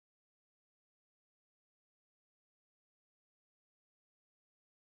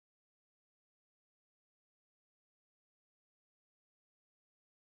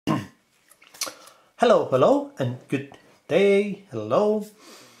Hello, hello, and good day. Hello.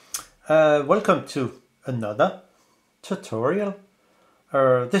 Welcome to another tutorial.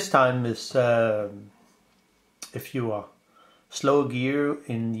 This time is if you are slow gear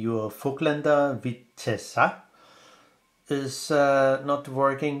in your Voigtländer Vitessa is not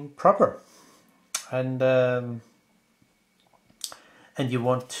working proper, and you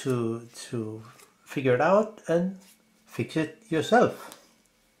want to figure it out and fix it yourself.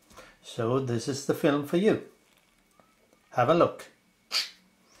 So this is the film for you. Have a look.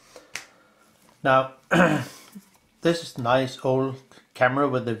 Now, this is a nice old camera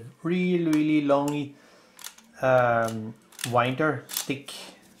with a really long winder stick,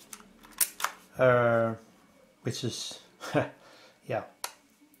 which is yeah,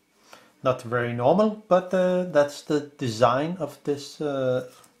 not very normal, but that's the design of this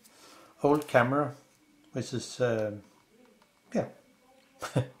old camera, which is yeah.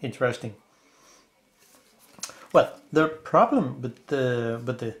 Interesting. Well, the problem with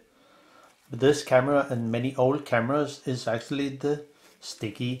this camera and many old cameras is actually the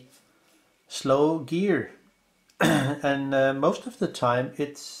sticky slow gear, and most of the time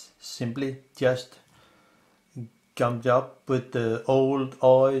it's simply just gummed up with the old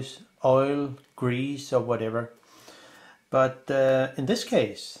oil, grease or whatever. But in this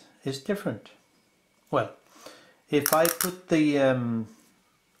case, it's different. Well, if I put the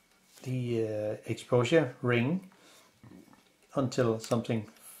exposure ring until something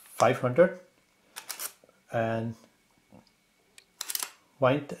 500 and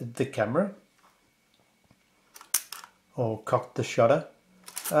wind the camera or cock the shutter,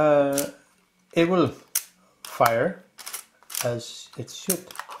 it will fire as it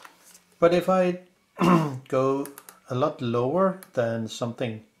should. But if I go a lot lower than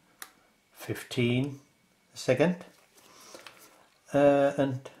something 15 second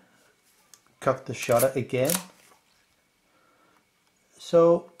and cock the shutter again,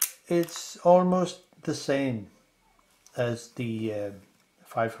 so it's almost the same as the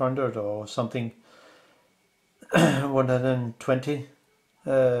 500 or something 120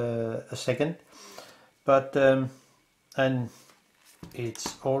 a second, but and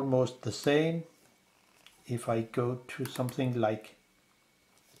it's almost the same if I go to something like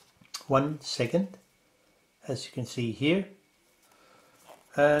 1 second, as you can see here,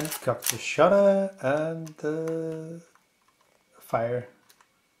 and cock the shutter and fire.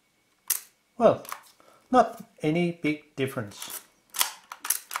 Well, not any big difference,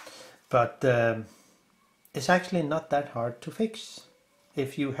 but it's actually not that hard to fix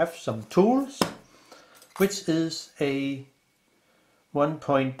if you have some tools, which is a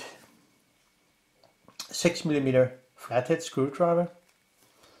 1.6 millimeter flathead screwdriver,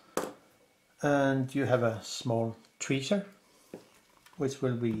 and you have a small tweezer, which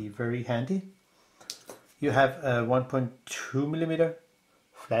will be very handy. You have a 1.2 millimeter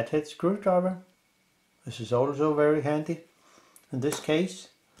flathead screwdriver. This is also very handy in this case.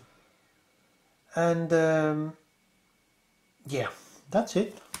 And yeah, that's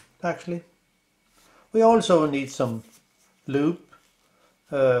it actually. We also need some lube.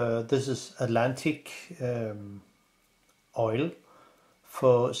 This is Atlantic oil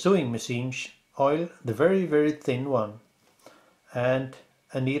for sewing machines oil, the very thin one, and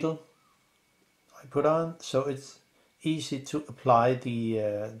a needle I put on, so it's easy to apply the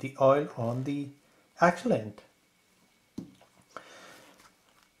oil on the axle end.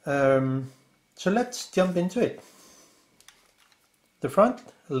 So let's jump into it. The front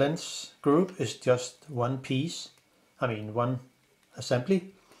lens group is just one piece, one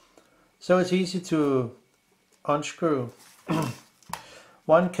assembly, so it's easy to unscrew.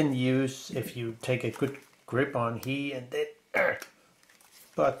 One can use if you take a good grip on here and there,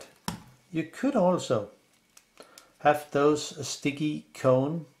 but you could also have those sticky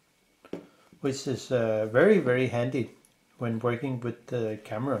cone, which is very handy when working with the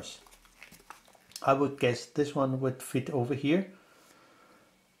cameras. I would guess this one would fit over here,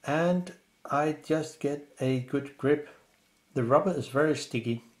 and I just get a good grip. The rubber is very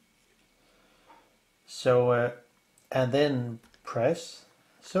sticky, so and then press,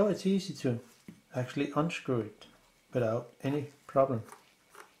 so it's easy to actually unscrew it without any problem.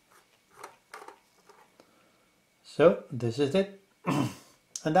 So this is it.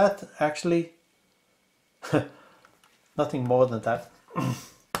 And that actually nothing more than that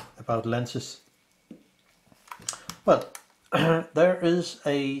about lenses. Well, there is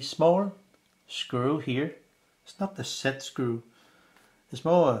a small screw here. It's not the set screw, it's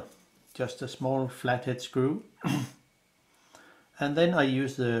more just a small flathead screw. And then I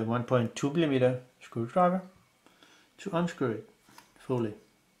use the 1.2 millimeter screwdriver to unscrew it fully.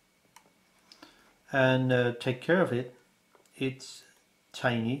 and take care of it. It's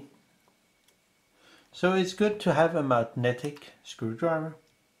tiny. So it's good to have a magnetic screwdriver,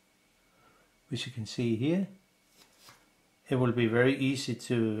 which you can see here. It will be very easy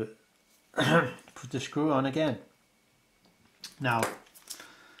to put the screw on again. Now,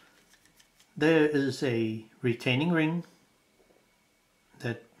 there is a retaining ring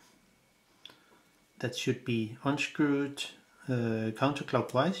that should be unscrewed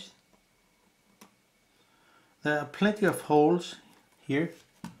counterclockwise. There are plenty of holes here.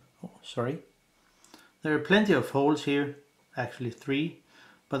 Oh, sorry. There are plenty of holes here, actually 3,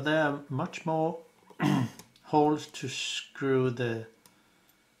 but there are much more holes to screw the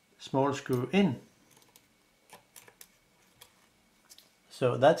small screw in.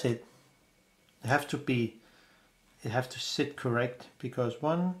 So that's it. It have to sit correct, because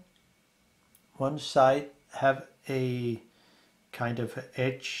one side have a kind of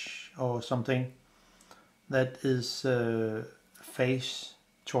edge or something that is face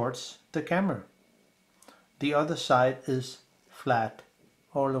towards the camera. The other side is flat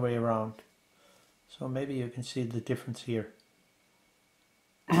all the way around. So maybe you can see the difference here.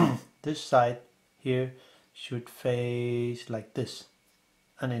 This side here should face like this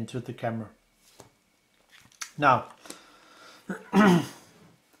and into the camera. Now,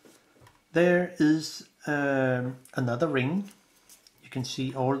 there is another ring. You can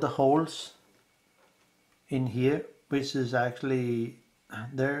see all the holes in here, which is actually,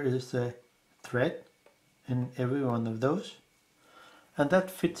 there is a thread in every one of those, and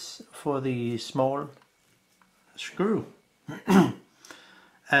that fits for the small screw.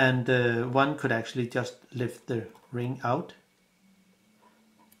 And one could actually just lift the ring out,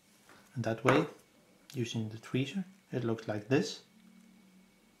 and that way, using the tweezer, it looks like this.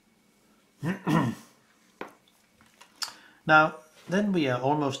 Now, then we are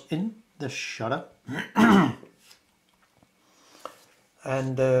almost in the shutter.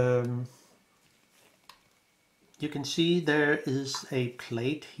 And you can see there is a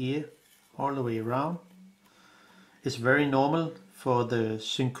plate here all the way around. It's very normal for the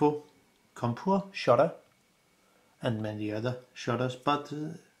Synco Compur shutter and many other shutters, but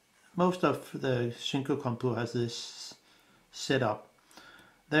most of the Synco Compur has this set up.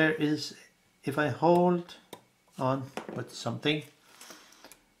 There is, if I hold on with something,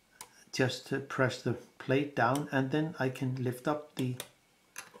 just press the plate down, and then I can lift up the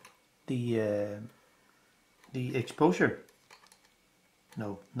exposure.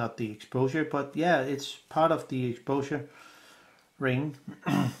 No, not the exposure, but yeah, it's part of the exposure ring.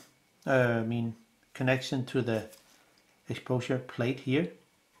 I mean, connection to the exposure plate here.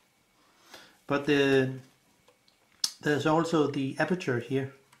 But there's also the aperture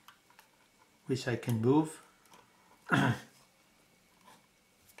here, which I can move.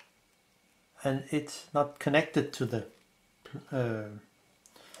 And it's not connected to the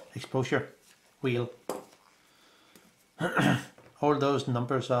exposure wheel. All those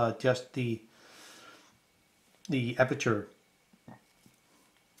numbers are just the aperture.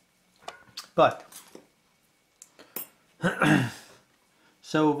 But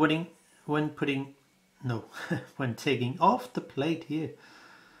so when taking off the plate here,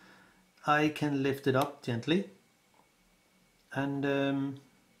 I can lift it up gently, and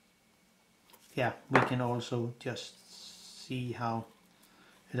yeah, we can also just see how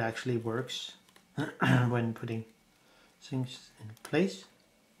it actually works when putting things in place,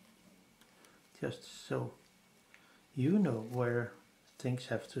 just so you know where things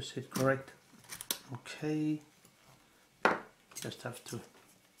have to sit correct. Okay, just have to.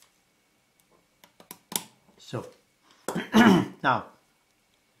 So now,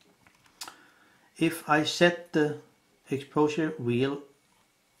 if I set the exposure wheel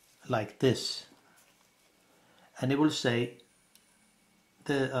like this, and it will say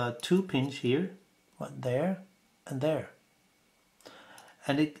there are 2 pins here, one there and there,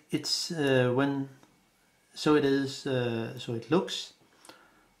 and it's when, so it is, so it looks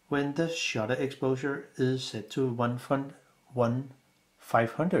when the shutter exposure is set to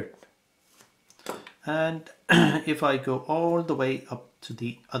 1/500. And if I go all the way up to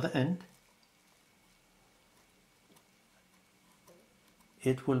the other end,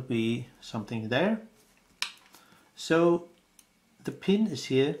 it will be something there. So the pin is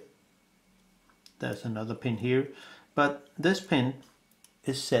here, there's another pin here, but this pin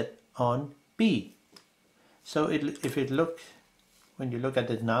is set on B. So when you look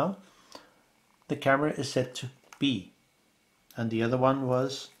at it now, the camera is set to B, and the other one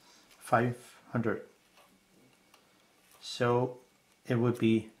was 500. So it would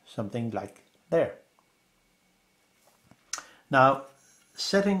be something like there. Now,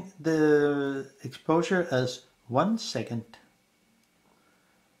 setting the exposure as 1 second,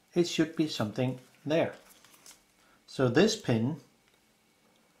 it should be something there. So this pin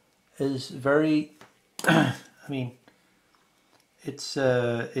is very, I mean, it's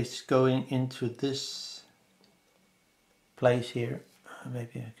going into this place here.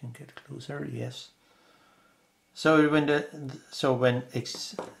 Maybe I can get closer. Yes. So when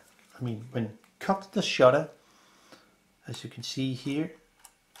cock the shutter, as you can see here,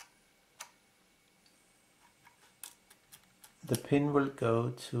 the pin will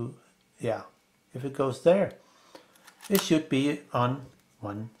go to, yeah, if it goes there, it should be on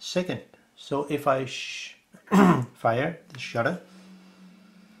 1 second. So if I fire the shutter,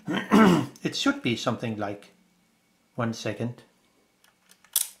 it should be something like 1 second,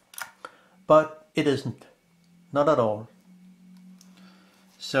 but it isn't, not at all.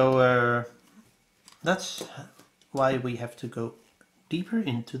 So that's why we have to go deeper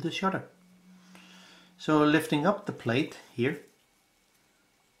into the shutter. So lifting up the plate here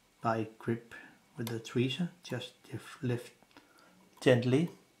by grip with the tweezer, just lift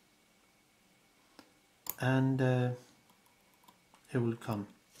gently, and it will come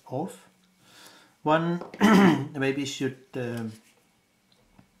off. One maybe should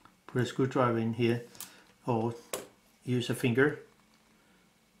put a screwdriver in here, or use a finger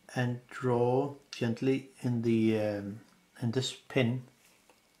and draw gently in the in this pin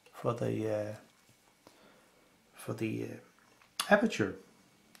for the aperture.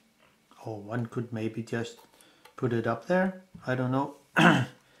 Or one could maybe just put it up there, I don't know.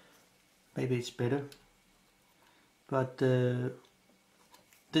 Maybe it's better, but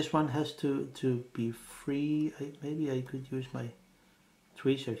this one has to be free. Maybe I could use my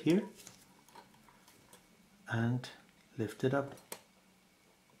tweezer here and lift it up,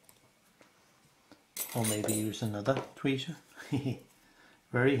 or maybe use another tweezer.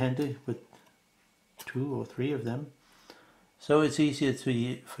 Very handy with 2 or 3 of them, so it's easier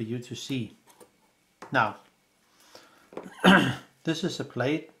for you to see. Now this is a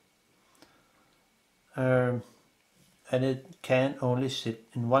plate, and it can only sit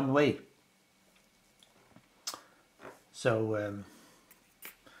in one way. So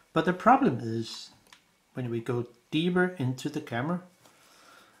but the problem is, when we go deeper into the camera,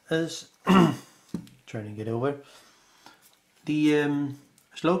 is turning it over, the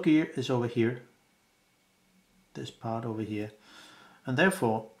slow gear is over here, this part over here, and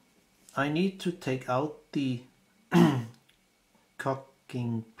therefore I need to take out the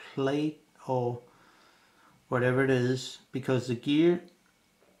cocking plate or whatever it is, because the gear,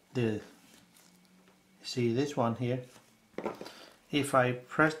 see this one here, if I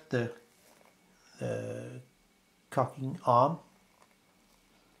press the cocking arm,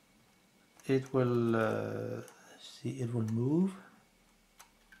 it will it will move,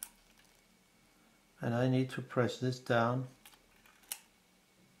 and I need to press this down,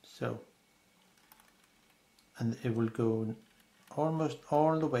 so, and it will go almost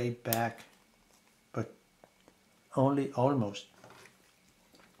all the way back, but only almost.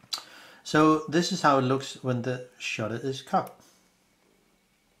 So this is how it looks when the shutter is cocked,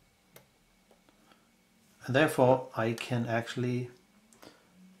 and therefore I can actually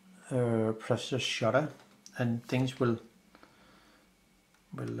press the shutter and things will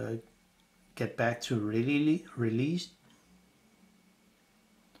get back to really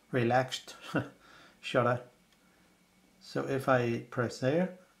relaxed shutter. So if I press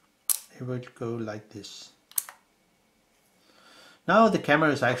there, it will go like this. Now the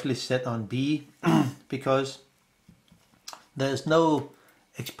camera is actually set on B because there's no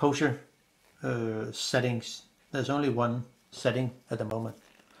exposure settings. There's only one setting at the moment.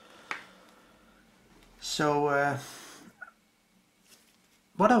 So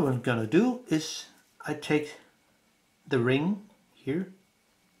what I'm gonna do is I take the ring here,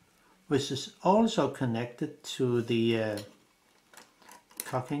 which is also connected to the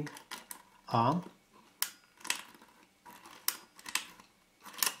cocking arm.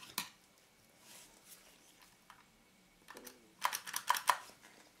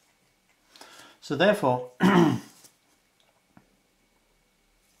 So therefore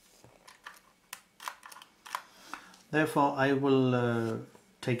I will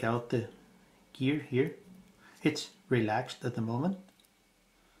take out the gear here. It's relaxed at the moment,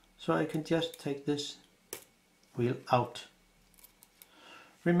 so I can just take this wheel out.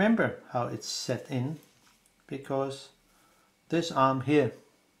 Remember how it's set in, because this arm here,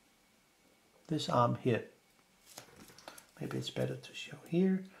 maybe it's better to show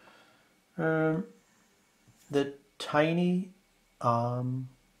here, the tiny arm,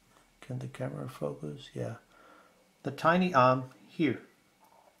 can the camera focus? Yeah, the tiny arm here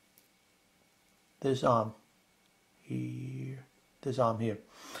this arm here, this arm here,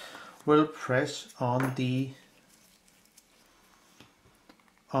 will press on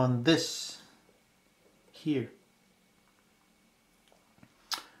this here,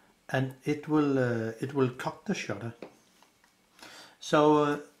 and it will cock the shutter.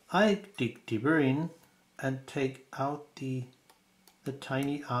 So I dig deeper in and take out the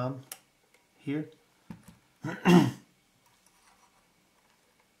tiny arm here.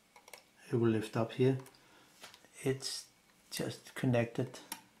 It will lift up here. It's just connected,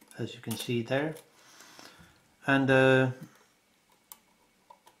 as you can see there, and then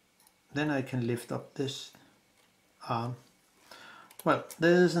I can lift up this arm. Well,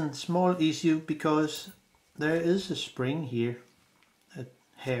 there is a small issue because there is a spring here, a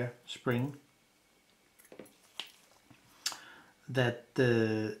hair spring, that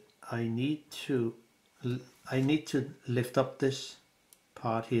I need to lift up this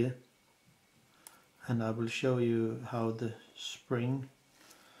part here, and I will show you how the spring,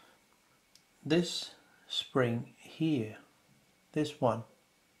 this spring here, this one,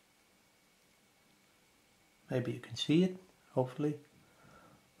 maybe you can see it, hopefully,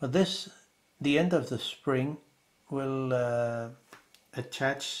 but this, the end of the spring will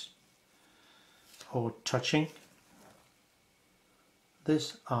attach or touching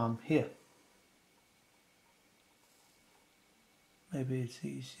this arm here. Maybe it's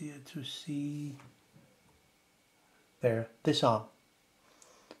easier to see there, this arm.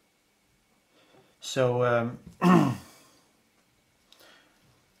 So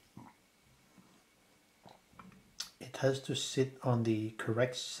it has to sit on the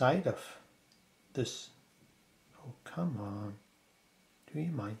correct side of this. Oh, come on, do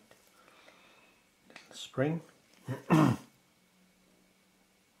you mind? Little spring.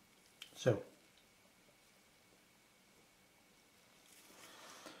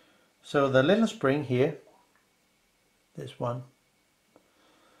 So the little spring here, this one,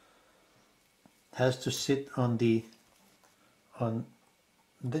 has to sit on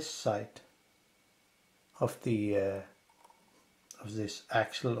this side of the of this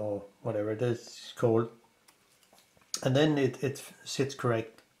axle, or whatever it is called, and then it sits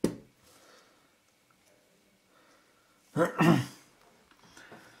correct.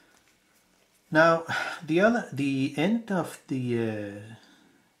 Now the end of the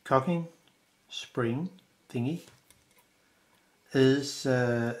cocking spring thingy is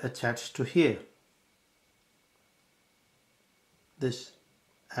attached to here, this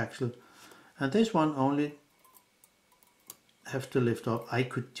axle, and this one only have to lift up. I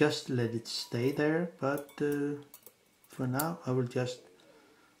could just let it stay there, but for now I will just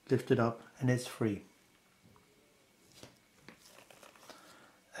lift it up and it's free,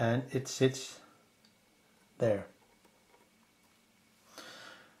 and it sits there.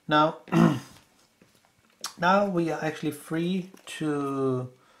 Now now we are actually free to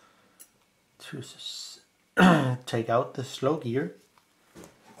take out the slow gear,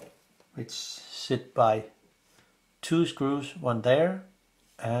 which sit by 2 screws, one there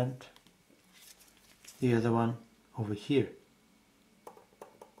and the other one over here.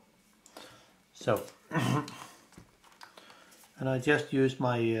 So and I just use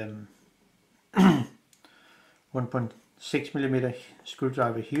my 1.6mm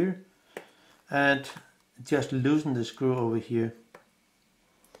screwdriver here and just loosen the screw over here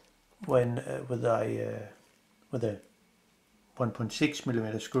when with a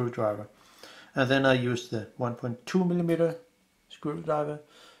 1.6mm screwdriver, and then I use the 1.2mm screwdriver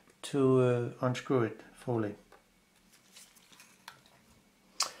to unscrew it fully.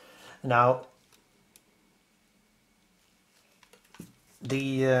 Now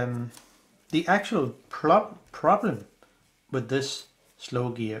the actual problem with this slow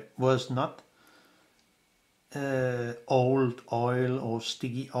gear was not old oil or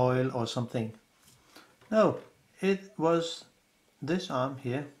sticky oil or something. No, it was this arm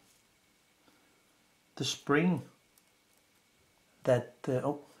here, the spring that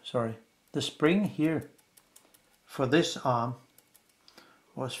the spring here for this arm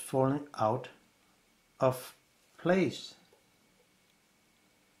was falling out of place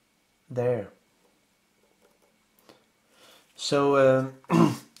there. So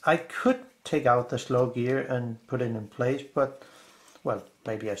I could take out the slow gear and put it in place, but well,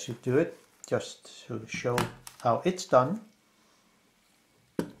 maybe I should do it just to show how it's done.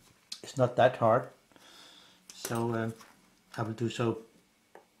 It's not that hard, so I will do so.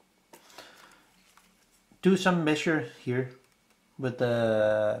 Do some measure here with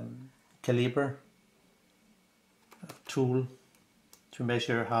the caliper tool to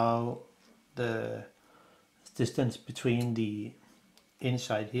measure how the distance between the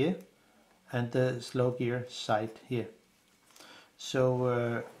inside here and the slow gear side here.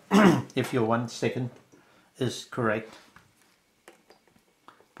 So if your 1 second is correct,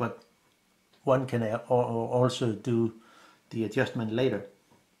 but one can also do the adjustment later.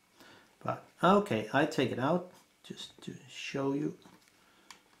 But okay, I take it out just to show you.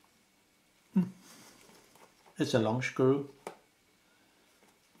 It's a long screw.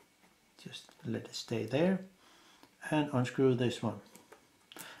 Just let it stay there and unscrew this one.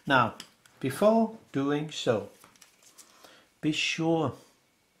 Now, before doing so, be sure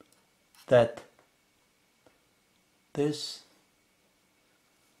that this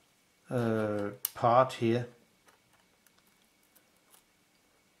part here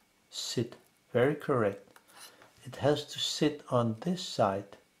sit very correct. It has to sit on this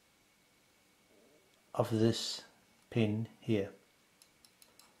side of this pin here,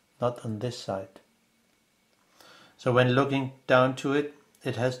 not on this side. So when looking down to it,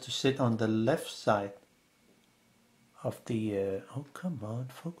 it has to sit on the left side of the oh come on,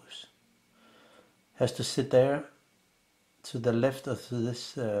 focus. Has to sit there to the left of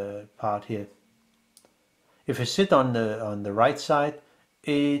this part here. If you sit on the right side,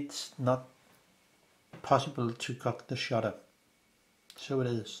 it's not possible to cock the shutter. So it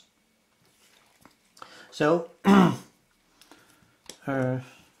is. So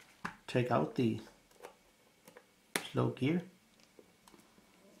take out the slow gear.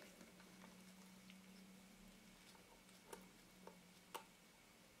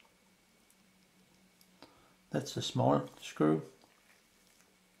 That's a small screw.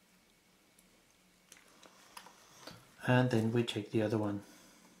 And then we take the other one.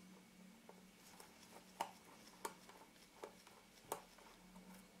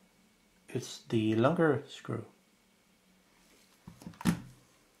 It's the longer screw.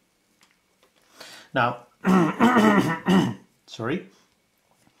 Now, sorry.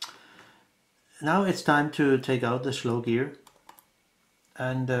 Now it's time to take out the slow gear.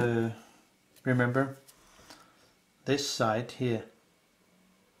 And remember, this side here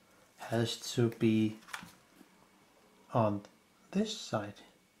has to be on this side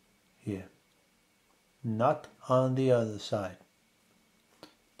here, not on the other side.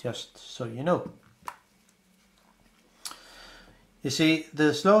 Just so you know. You see,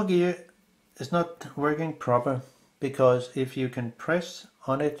 the slow gear is not working proper because if you can press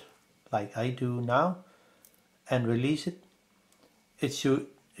on it like I do now and release it, it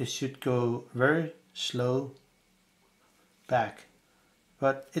should go very slow back,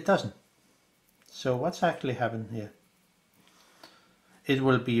 but it doesn't. So what's actually happened here? It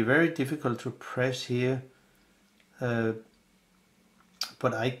will be very difficult to press here,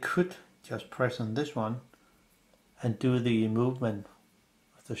 but I could just press on this one and do the movement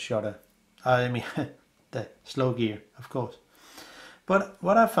of the shutter. I mean the slow gear, of course. But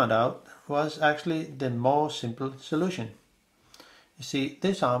what I found out was actually the more simple solution. You see,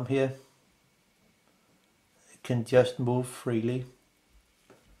 this arm here can just move freely,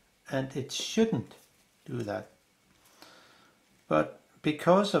 and it shouldn't do that. But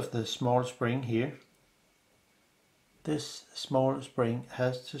because of the small spring here, this small spring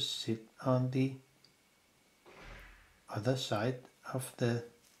has to sit on the other side of the,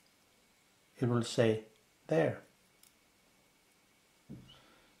 it will say there.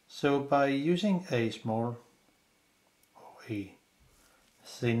 So by using a small or a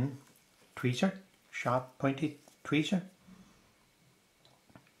thin tweezer, sharp pointed tweezer,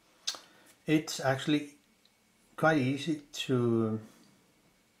 it's actually quite easy to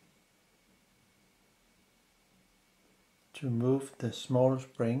move the small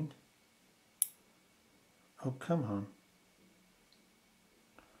spring. Oh, come on.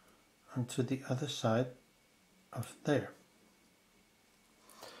 Onto the other side of there.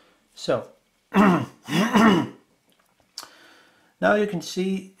 So now you can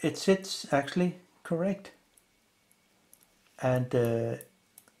see it sits actually correct, and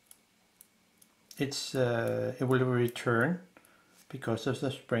it will return because of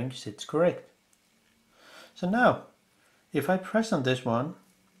the spring sits correct. So now if I press on this one,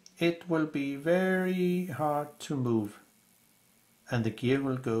 it will be very hard to move, and the gear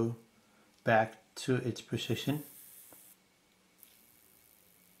will go back to its position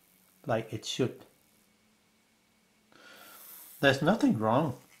like it should. There's nothing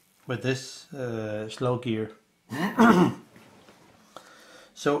wrong with this slow gear.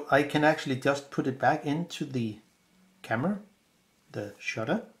 So I can actually just put it back into the camera, the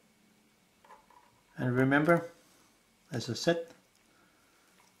shutter, and remember, as I said,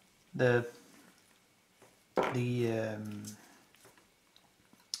 this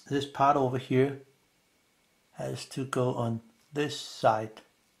part over here has to go on this side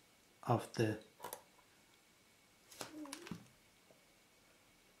of the,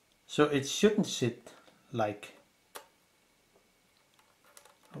 so it shouldn't sit like,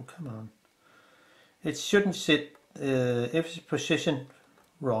 oh come on, it shouldn't sit, if it's positioned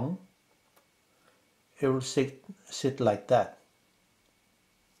wrong, it will sit like that.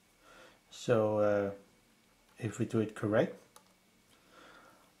 So if we do it correct,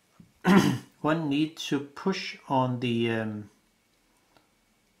 one needs to push on the, I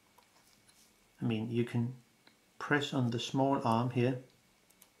mean, you can press on the small arm here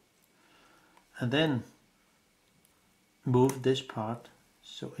and then move this part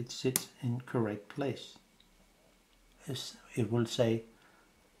so it sits in correct place, as it will say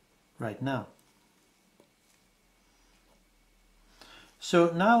right now.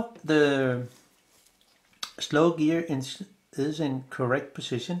 So now the slow gear is in correct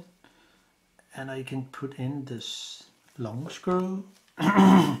position, and I can put in this long screw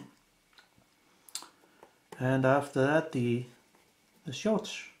and after that the short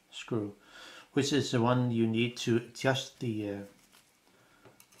screw, which is the one you need to adjust the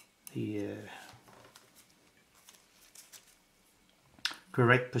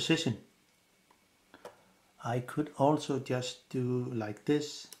correct position. I could also just do like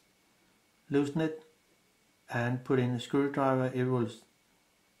this, loosen it and put in a screwdriver. It will,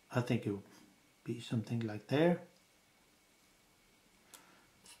 I think it will be something like there,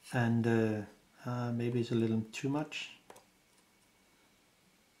 and maybe it's a little too much,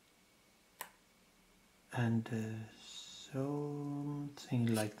 and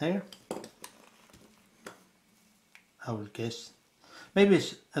something like there, I will guess. Maybe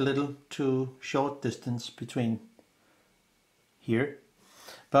it's a little too short distance between here,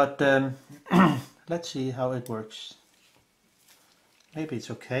 but let's see how it works. Maybe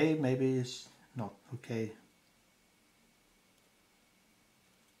it's okay, maybe it's not okay.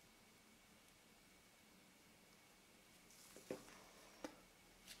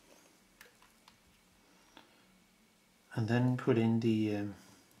 And then put in the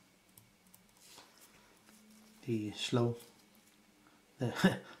the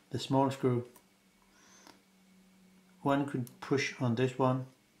small screw. One could push on this one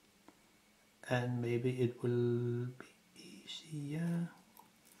and maybe it will be easier.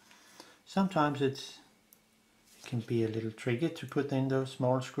 Sometimes it can be a little tricky to put in those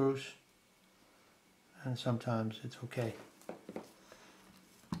small screws, and sometimes it's okay.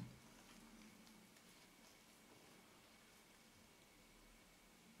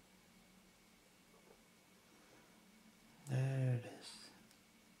 There it is.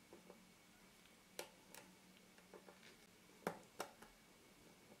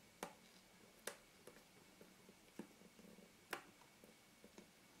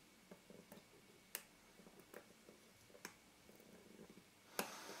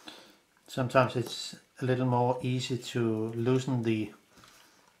 Sometimes it's a little more easy to loosen the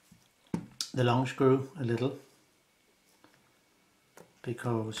long screw a little,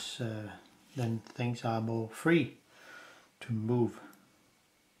 because then things are more free to move.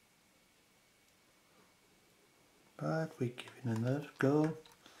 But we give it another go.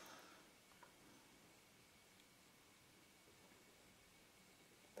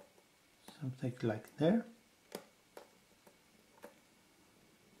 Something like there.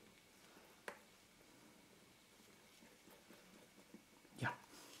 Yeah,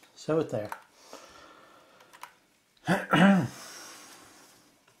 so it there.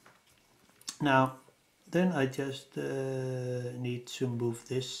 Now, then I just need to move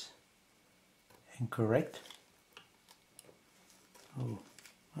this incorrect. Oh,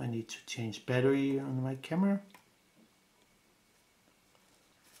 I need to change battery on my camera,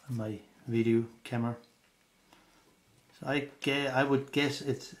 on my video camera. So I would guess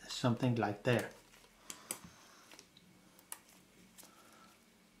it's something like there.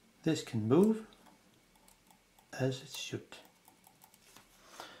 This can move as it should.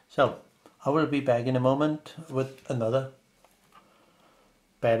 So I will be back in a moment with another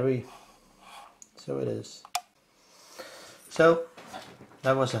battery. So it is. So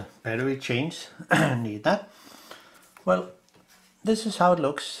that was a battery change. Need that. Well, this is how it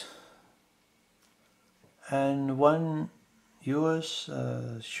looks, and one yours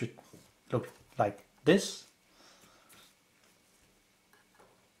should look like this.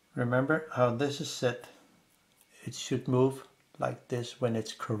 Remember how this is set. It should move like this when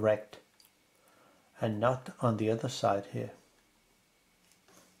it's correct, and not on the other side here.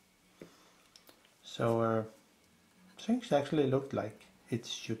 So things actually look like it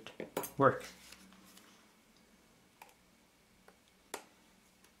should work.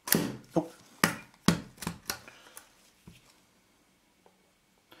 Oh.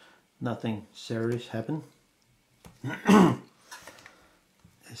 nothing serious happened.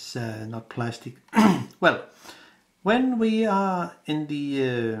 It's not plastic. Well, when we are in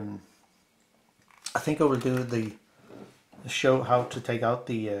the I think I will do the show how to take out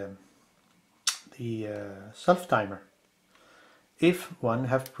the self timer if one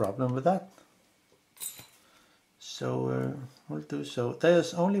have problem with that. So we'll do so.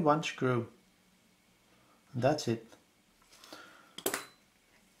 There's only one screw. That's it.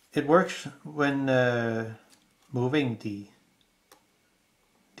 It works when moving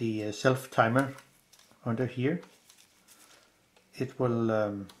the self timer under here. It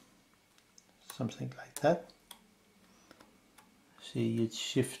will something like that. See, it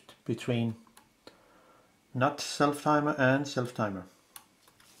shift between not self timer and self timer.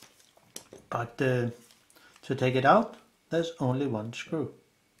 But to take it out, there's only one screw.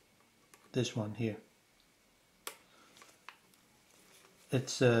 This one here.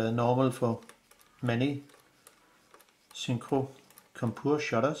 It's normal for many synchro compure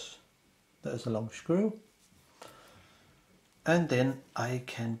shutters. There's a long screw. And then I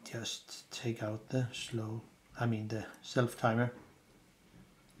can just take out the the self timer.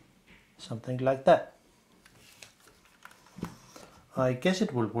 Something like that. I guess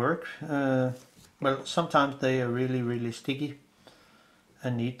it will work. Well, sometimes they are really sticky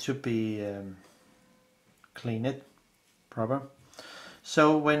and need to be cleaned proper.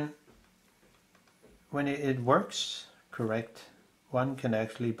 So when it works correct, one can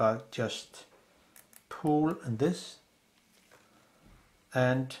actually just pull on this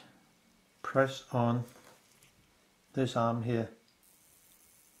and press on this arm here,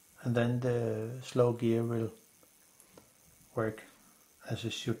 and then the slow gear will work as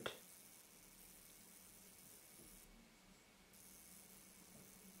it should.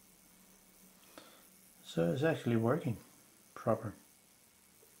 So it's actually working proper.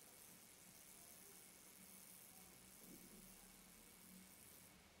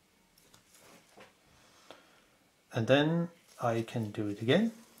 And then I can do it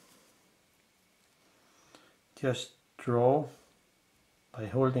again. Just draw by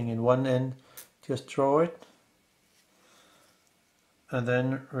holding in one end, just draw it and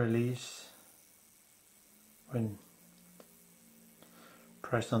then release when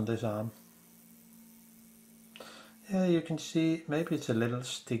press on this arm. Yeah, you can see maybe it's a little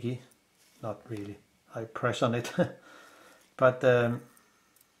sticky, not really, I press on it but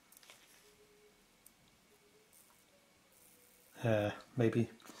maybe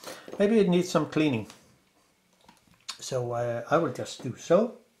it needs some cleaning. So I will just do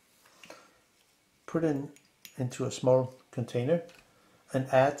so. Put it into a small container and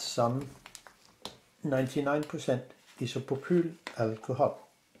add some 99% isopropyl alcohol.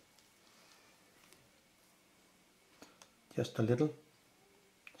 Just a little.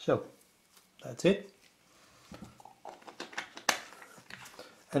 So that's it.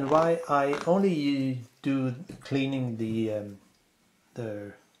 And why I only do cleaning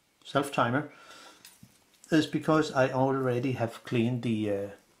the self timer is because I already have cleaned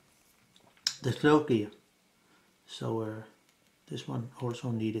the slow gear. So this one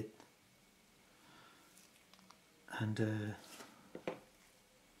also needed. And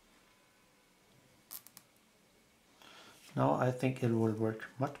now I think it will work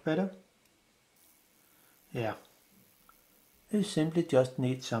much better. Yeah, it simply just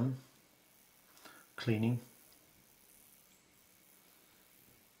needs some cleaning.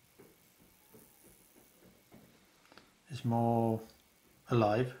 It's more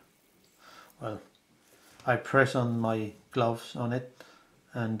alive. Well, I press on my gloves on it,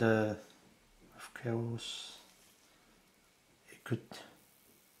 and of course it could,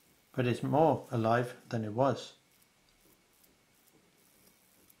 but it's more alive than it was.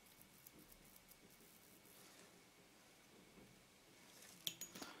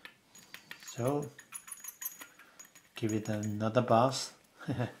 So give it another bath.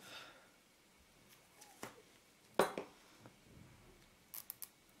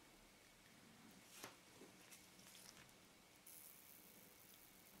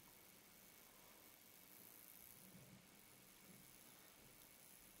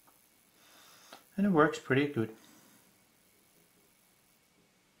 And it works pretty good.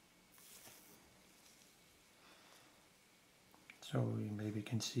 So we maybe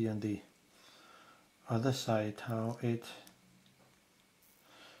can see on the other side how it's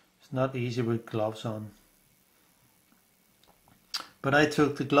not easy with gloves on. But I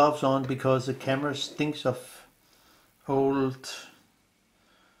took the gloves on because the camera stinks of old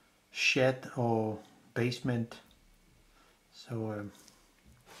shed or basement. So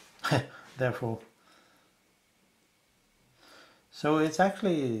therefore. So it's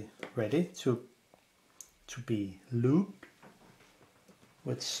actually ready to be lubed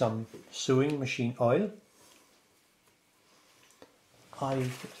with some sewing machine oil. I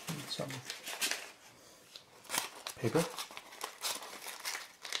just need some paper.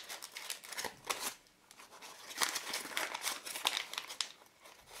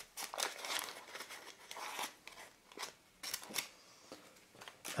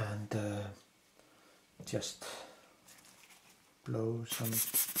 And just blow some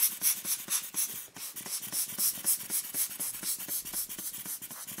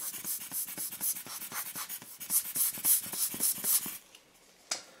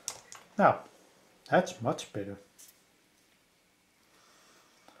now. That's much better.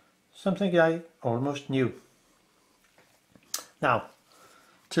 Something I almost knew. Now,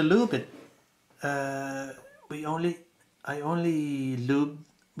 to lube it, I only lube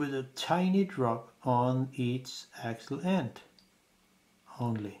with a tiny drop on each axle end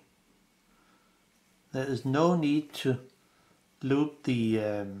only. There is no need to lube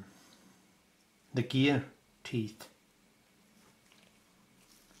the gear teeth,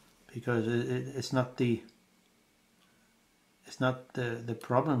 because it's not the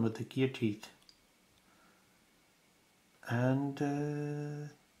problem with the gear teeth. And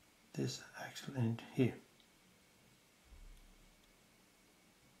this axle end here.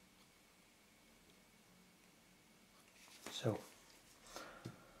 So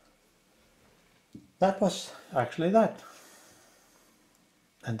that was actually that.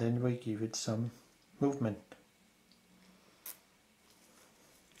 And then we give it some movement.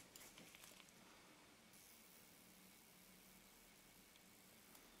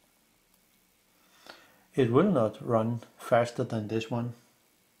 It will not run faster than this one.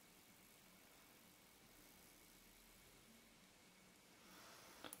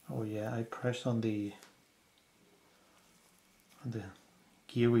 Oh yeah, I press on the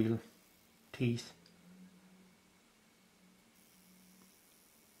gear wheel teeth.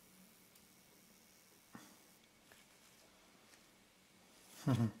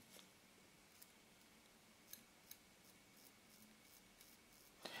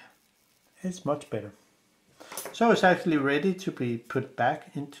 It's much better. So it's actually ready to be put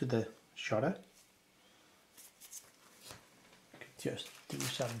back into the shutter. Just do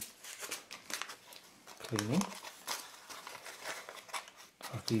some cleaning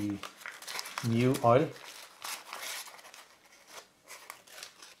of the new oil.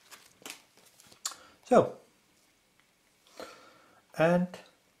 So, and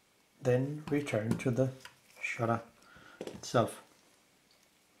then return to the shutter itself.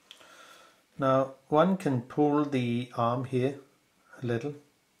 Now one can pull the arm here a little.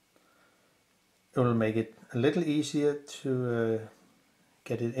 It will make it a little easier to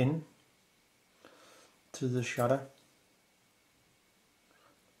get it in to the shutter,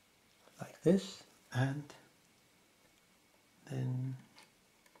 like this, and then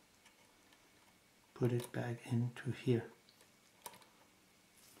put it back into here.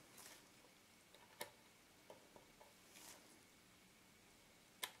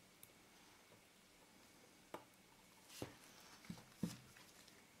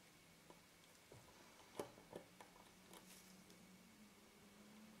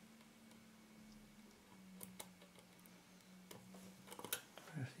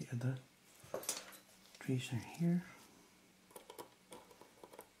 The other trees are here.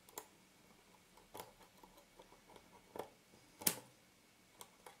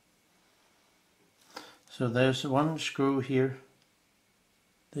 So there's one screw here,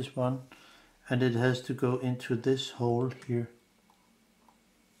 this one, and it has to go into this hole here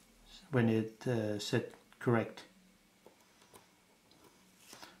when it set correct.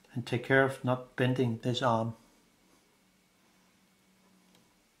 And take care of not bending this arm.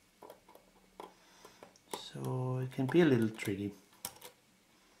 So it can be a little tricky.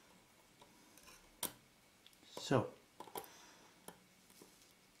 So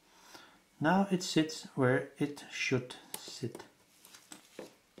now it sits where it should sit.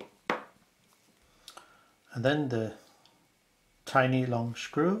 And then the tiny long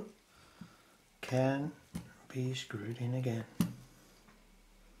screw can be screwed in again.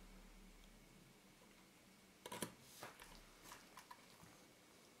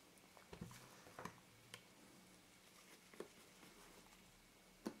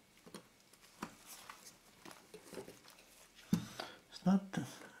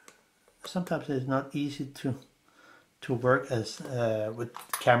 Sometimes it's not easy to work as with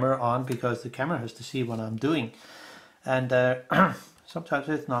camera on, because the camera has to see what I'm doing, and sometimes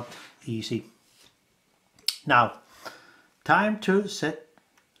it's not easy. Now, time to set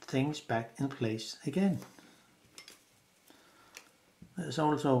things back in place again. There's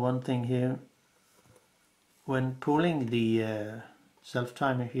also one thing here. When pulling the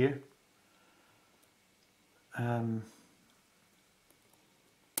self-timer here,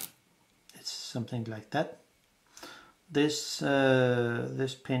 it's something like that. This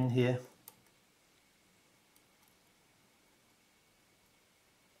this pin here,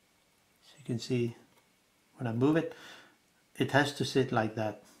 as you can see, when I move it, it has to sit like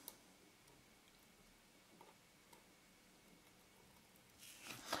that.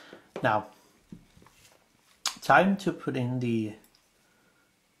 Now, time to put in the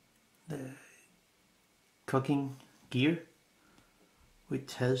cooking gear,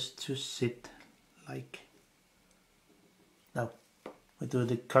 which has to sit like, no, we do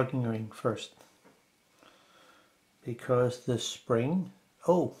the cooking ring first, because the spring,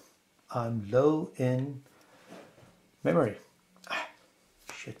 oh, I'm low in memory.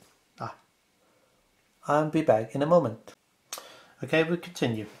 Shit. I'll be back in a moment. Okay, we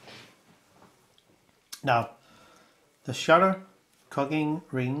continue. Now, the shutter cocking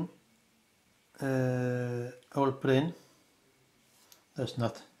ring I will put in. There's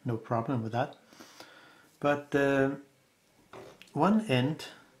no problem with that. But one end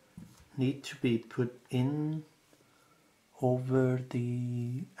need to be put in over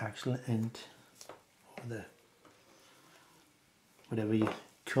the axle end, or the whatever you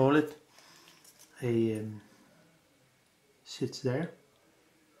call it, sits there.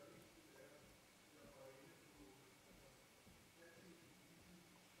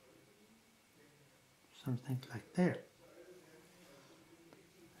 Something like there.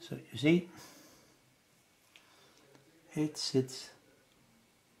 So you see, it sits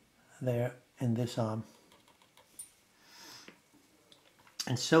there in this arm.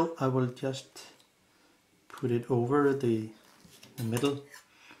 And so I will just put it over the middle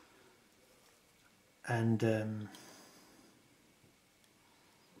and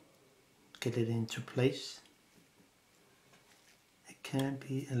get it into place. It can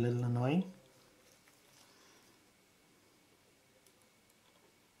be a little annoying.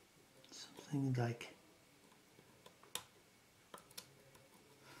 Something like,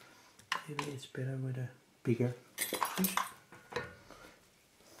 maybe it's better with a bigger fish.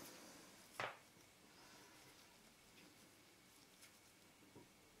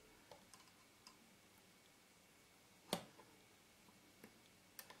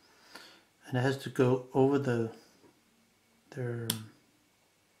 And it has to go over the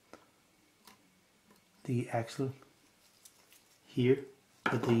axle here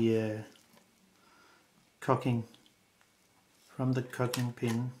with the cocking, from the cocking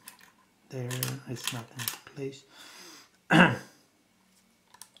pin there. It's not in place.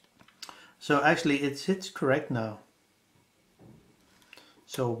 So actually it sits correct now.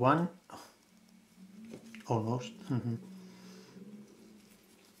 So one, almost.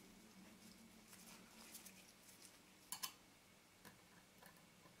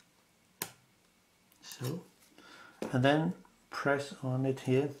 So, and then press on it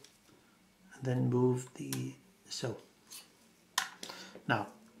here, and then move the, so. Now,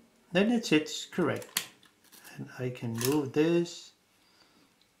 then it sits correct, and I can move this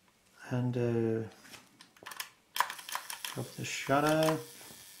and drop the shutter.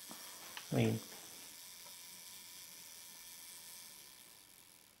 I mean,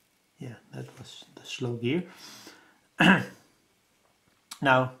 yeah, that was the slow gear.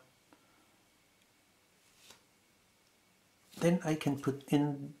 Now, then I can put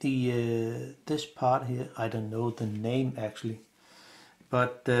in the this part here. I don't know the name actually,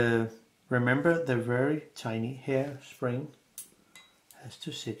 but remember the very tiny hair spring has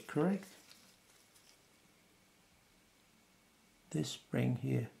to sit correct. This spring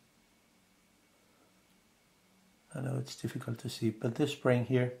here, I know it's difficult to see, but this spring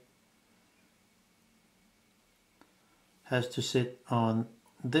here has to sit on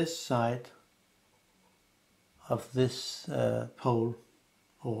this side of this pole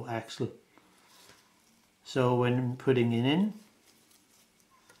or axle. So when putting it in,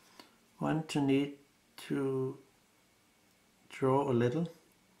 one to need to draw a little,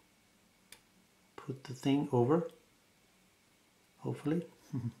 put the thing over, hopefully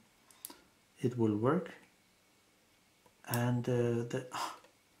it will work, and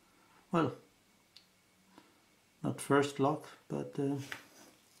well, not first lock, but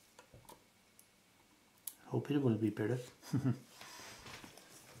hope it will be better.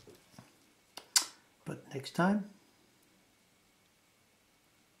 But next time,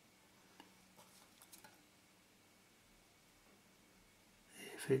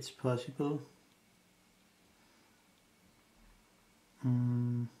 if it's possible,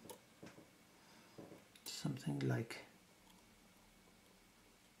 something like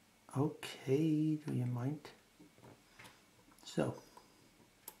Okay, do you mind? So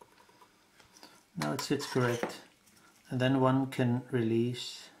now it sits correct, and then one can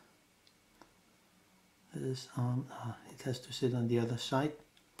release this on. It has to sit on the other side.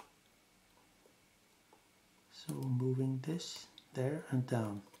 So moving this there and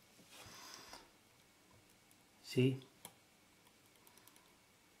down. See?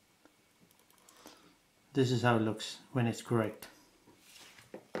 This is how it looks when it's correct.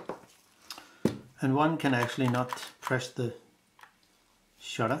 And one can actually not press the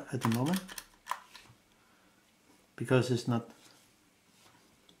shutter at the moment because it's not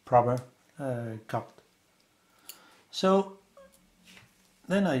proper cocked. So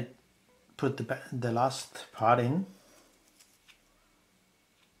then I put the last part in,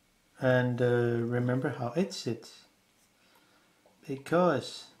 and remember how it sits,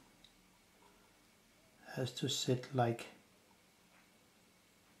 because it has to sit like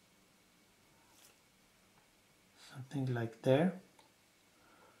something like there,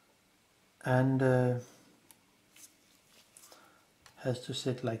 and has to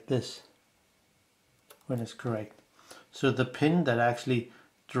sit like this when it's correct. So the pin that actually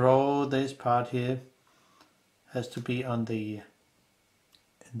draw this part here has to be on the,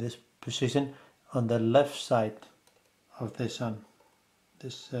 in this position, on the left side of this on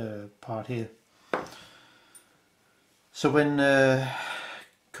this part here. So when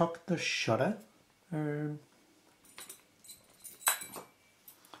cock the shutter,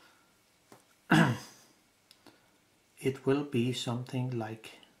 it will be something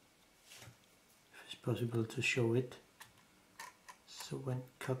like, if it's possible to show it. So when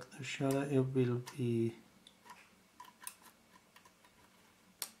cock the shutter, it will be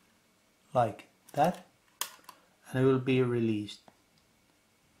like that, and it will be released.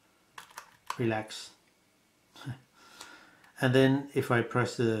 Relax. And then if I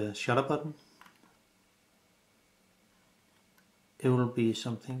press the shutter button, it will be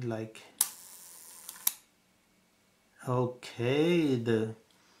something like, okay, the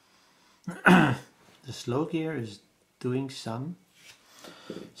the slow gear is doing some.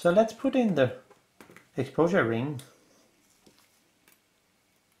 So let's put in the exposure ring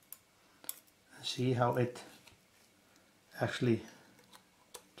and see how it actually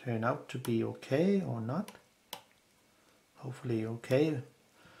turn out to be okay or not. Hopefully okay,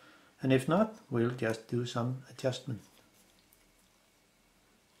 and if not, we'll just do some adjustment.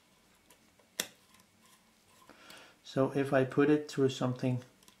 So if I put it to something,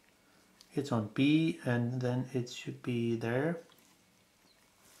 it's on B, and then it should be there.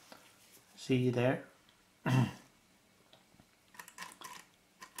 See there?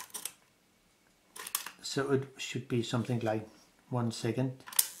 So it should be something like 1 second.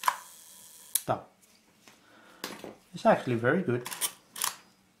 Stop. It's actually very good.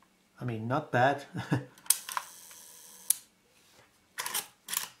 I mean, not bad.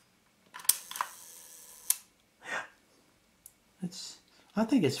 I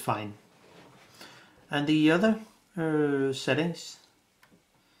think it's fine. And the other settings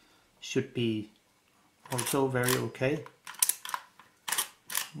should be also very okay.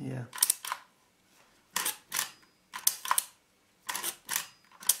 Yeah.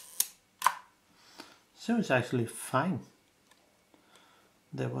 So it's actually fine.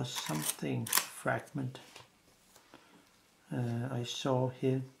 There was something fragment I saw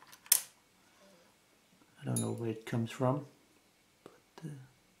here. I don't know where it comes from,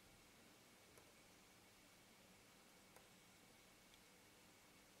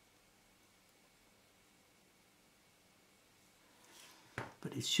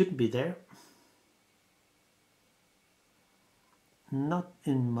 but it shouldn't be there. Not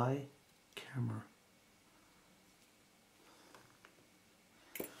in my camera.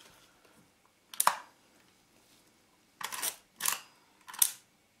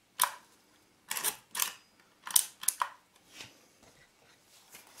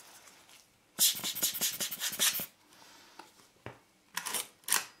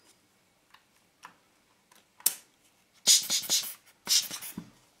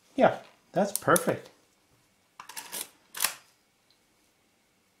 Yeah, that's perfect.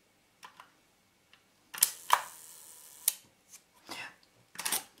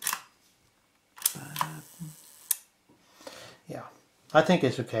 Yeah, I think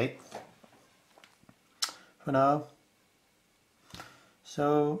it's okay for now.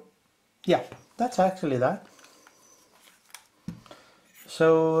 So yeah, that's actually that.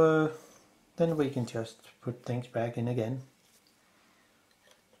 So then we can just put things back in again.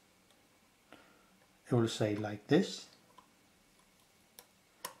 It will say like this.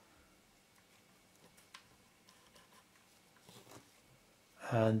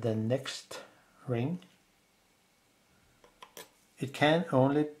 And the next ring, it can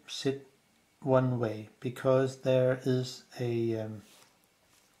only sit one way because there is a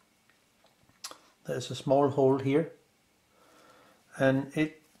there's a small hole here, and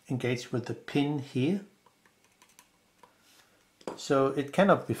it engages with the pin here, so it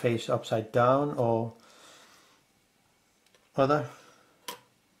cannot be faced upside down or other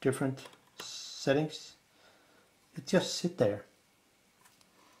different settings. It just sit there.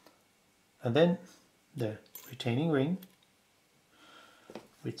 And then the retaining ring,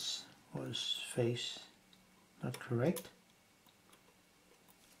 which was face not correct.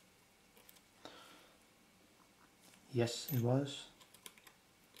 Yes, it was.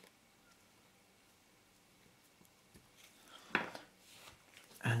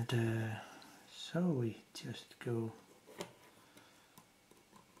 And so we just go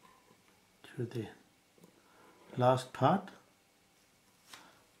to the last part.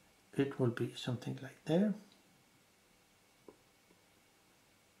 It will be something like there.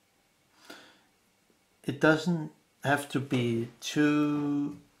 It doesn't have to be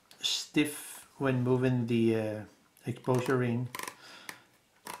too stiff when moving the exposure ring,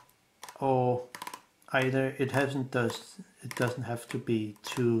 or either it doesn't have to be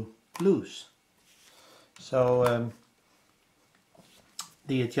too loose. So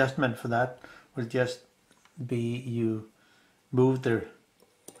the adjustment for that will just be you move the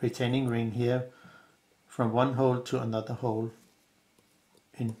retaining ring here from one hole to another hole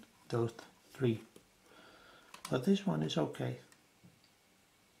in those three. But this one is okay.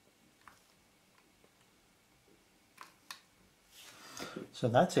 So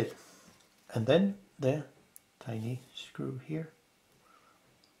that's it. And then the tiny screw here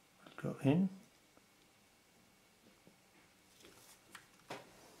will go in.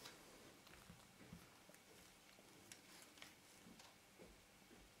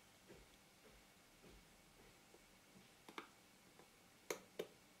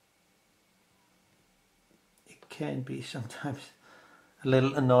 It can be sometimes a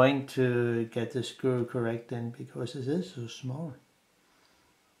little annoying to get the screw correct in because it is so small.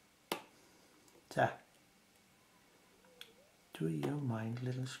 So, do you mind,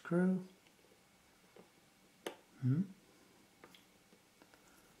 little screw?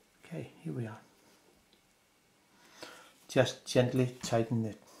 Okay, here we are. Just gently tighten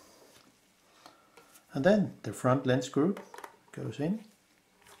it. And then the front lens screw goes in.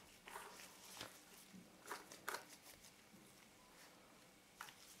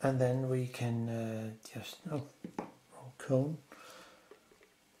 And then we can just, cone,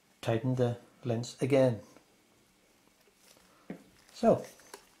 tighten the lens again. So,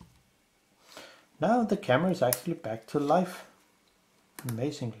 now the camera is actually back to life,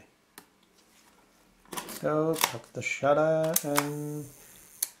 amazingly. So, put the shutter and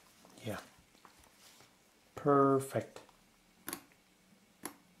yeah, perfect.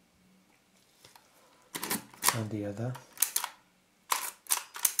 And the other.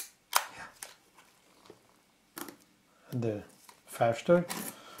 And the faster,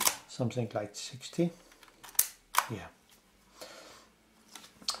 something like 60. Yeah.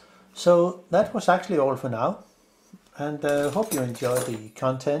 So that was actually all for now, and hope you enjoy the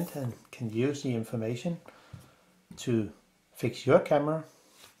content and can use the information to fix your camera.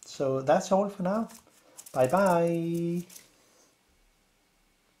 So that's all for now. Bye bye.